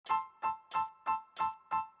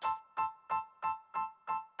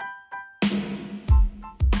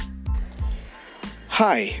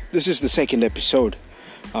Hi, this is the second episode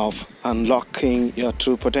of Unlocking Your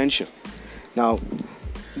True Potential. Now,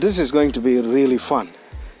 this is going to be really fun.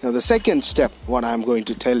 Now, the second step, what I'm going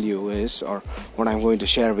to tell you is, or what I'm going to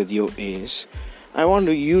share with you is, I want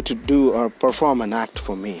you to do or perform an act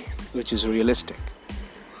for me, which is realistic,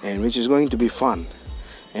 and which is going to be fun,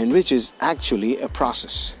 and which is actually a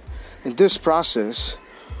process. And this process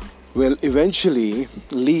will eventually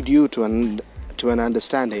lead you to an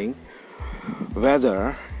understanding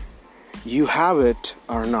whether you have it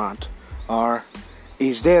or not, or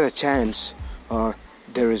is there a chance or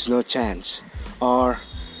there is no chance, or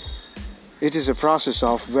it is a process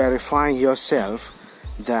of verifying yourself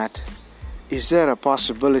that is there a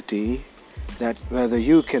possibility that whether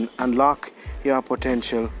you can unlock your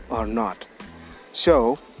potential or not.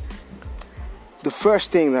 So the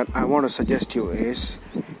first thing that I want to suggest you is,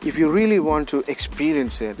 if you really want to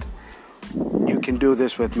experience it, you can do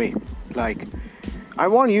this with me. Like, I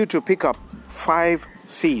want you to pick up 5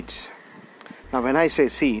 seeds. Now, when I say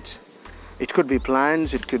seeds, it could be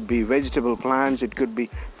plants, it could be vegetable plants, it could be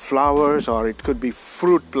flowers, or it could be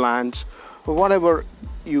fruit plants, or whatever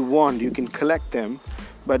you want, you can collect them,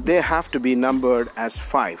 but they have to be numbered as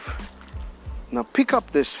 5. Now, pick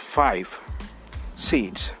up this 5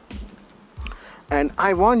 seeds, and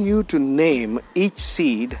I want you to name each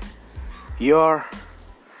seed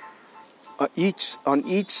on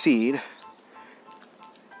each seed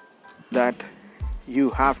that you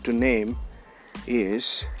have to name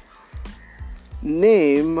is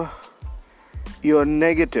name your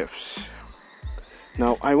negatives.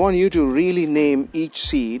 Now, I want you to really name each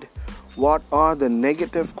seed what are the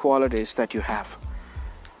negative qualities that you have,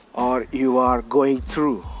 or you are going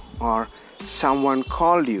through, or someone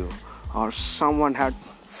called you, or someone had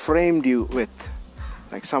framed you with.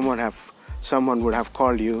 Like someone would have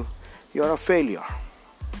called you, you're a failure,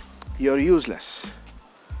 you're useless,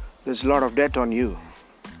 there's a lot of debt on you,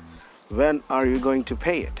 when are you going to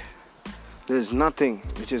pay it? There's nothing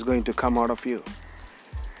which is going to come out of you,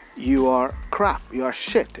 you are crap, you are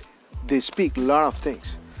shit. They speak a lot of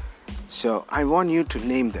things. So I want you to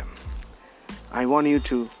name them. I want you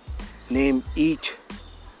to name each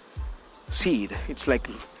seed. It's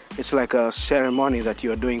like a ceremony that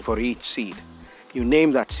you are doing for each seed. You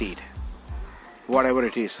name that seed, whatever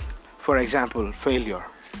it is. For example, failure,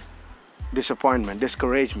 disappointment,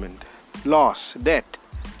 discouragement, loss, debt,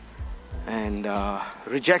 and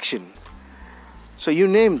rejection. So you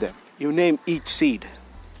name them. You name each seed.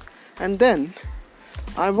 And then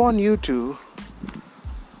I want you to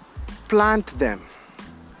plant them.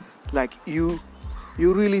 Like you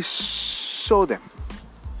really sow them.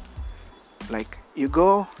 Like you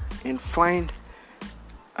go and find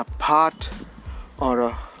a pot or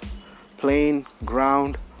a plain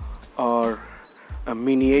ground or a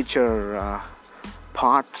miniature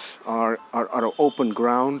pot or an open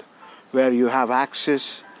ground where you have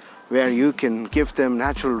access, where you can give them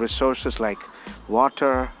natural resources like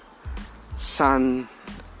water, sun,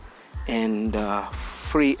 and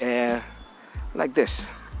free air, like this.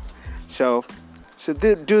 So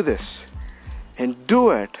do this, and do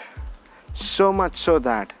it so much so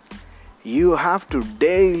that you have to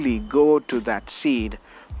daily go to that seed,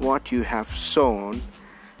 what you have sown,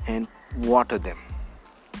 and water them.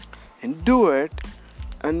 And do it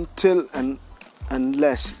until and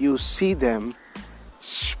unless you see them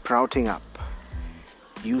sprouting up.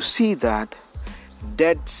 You see that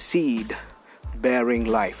dead seed bearing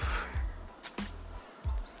life.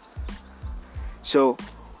 So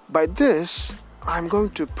by this, I'm going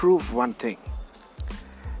to prove one thing.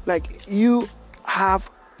 Like, you have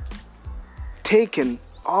taken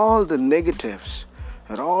all the negatives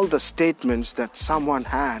and all the statements that someone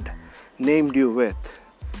had named you with,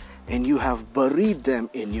 and you have buried them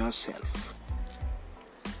in yourself.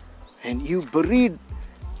 And you buried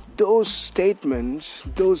those statements,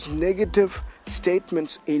 those negative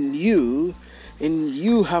statements in you, and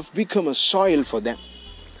you have become a soil for them.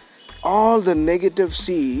 All the negative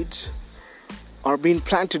seeds are being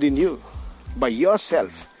planted in you by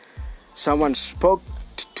yourself. Someone spoke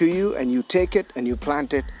to you, and you take it and you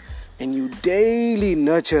plant it, and you daily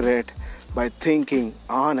nurture it by thinking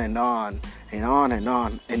on and on and on and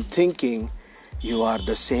on, and thinking you are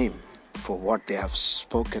the same for what they have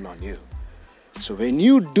spoken on you. So when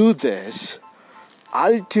you do this,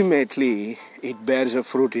 ultimately it bears a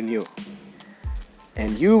fruit in you,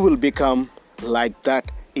 and you will become like that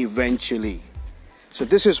eventually. So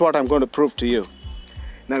this is what I'm going to prove to you.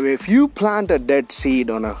 Now, if you plant a dead seed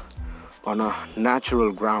on a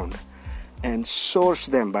natural ground and source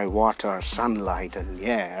them by water, sunlight, and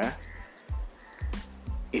air,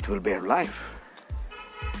 it will bear life.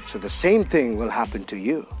 So the same thing will happen to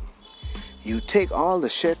you. You take all the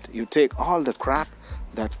shit, you take all the crap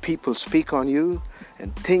that people speak on you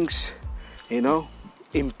and things,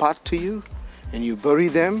 impart to you, and you bury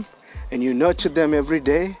them and you nurture them every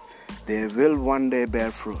day. They will one day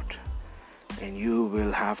bear fruit, and you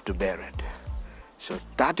will have to bear it. So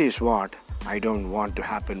that is what I don't want to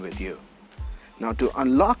happen with you. Now, to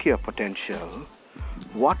unlock your potential,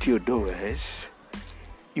 what you do is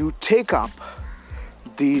you take up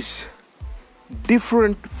these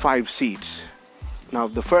different 5 seeds. Now,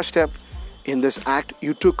 the first step in this act,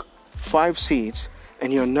 you took 5 seeds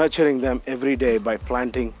and you're nurturing them every day by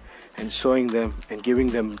planting and sowing them and giving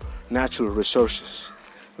them natural resources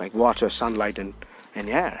like water, sunlight, and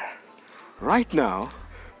air. Right now,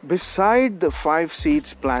 beside the 5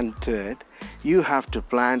 seeds planted, you have to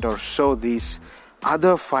plant or sow these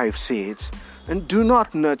other 5 seeds, and do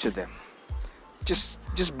not nurture them. Just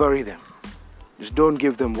bury them. Just don't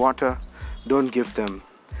give them water. Don't give them,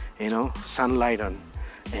 sunlight, and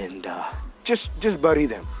just bury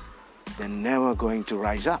them. They're never going to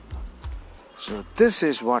rise up. So this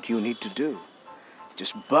is what you need to do.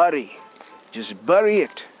 Just bury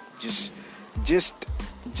it. Just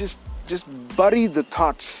bury the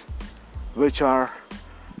thoughts which are,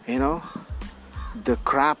 the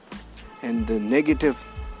crap and the negative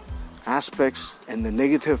aspects and the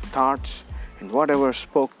negative thoughts and whatever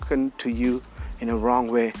spoken to you in a wrong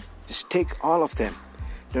way. Just take all of them.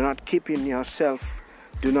 Do not keep in yourself.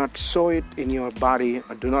 Do not sow it in your body,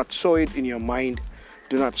 or do not sow it in your mind.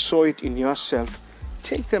 Do not sow it in yourself.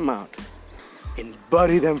 Take them out and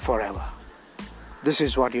bury them forever. This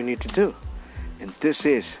is what you need to do. And this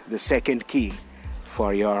is the second key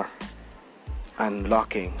for your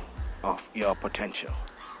unlocking of your potential.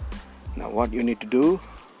 Now, what you need to do,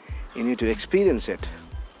 you need to experience it.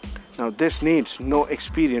 Now, this needs no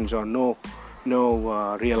experience or no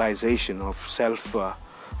realization of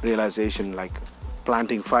self-realization, like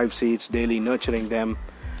planting 5 seeds daily, nurturing them,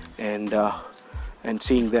 and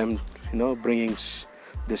seeing them, bringing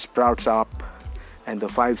the sprouts up, and the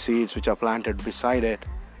 5 seeds which are planted beside it,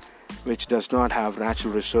 which does not have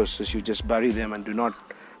natural resources, you just bury them and do not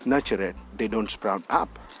nurture it. They don't sprout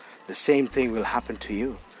up. The same thing will happen to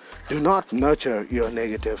you. Do not nurture your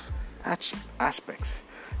negative aspects.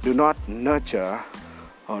 Do not nurture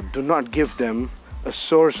or do not give them a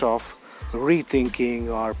source of rethinking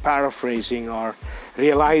or paraphrasing or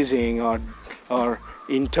realizing or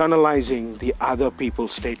internalizing the other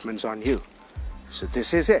people's statements on you. So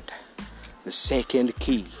this is it. The second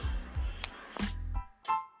key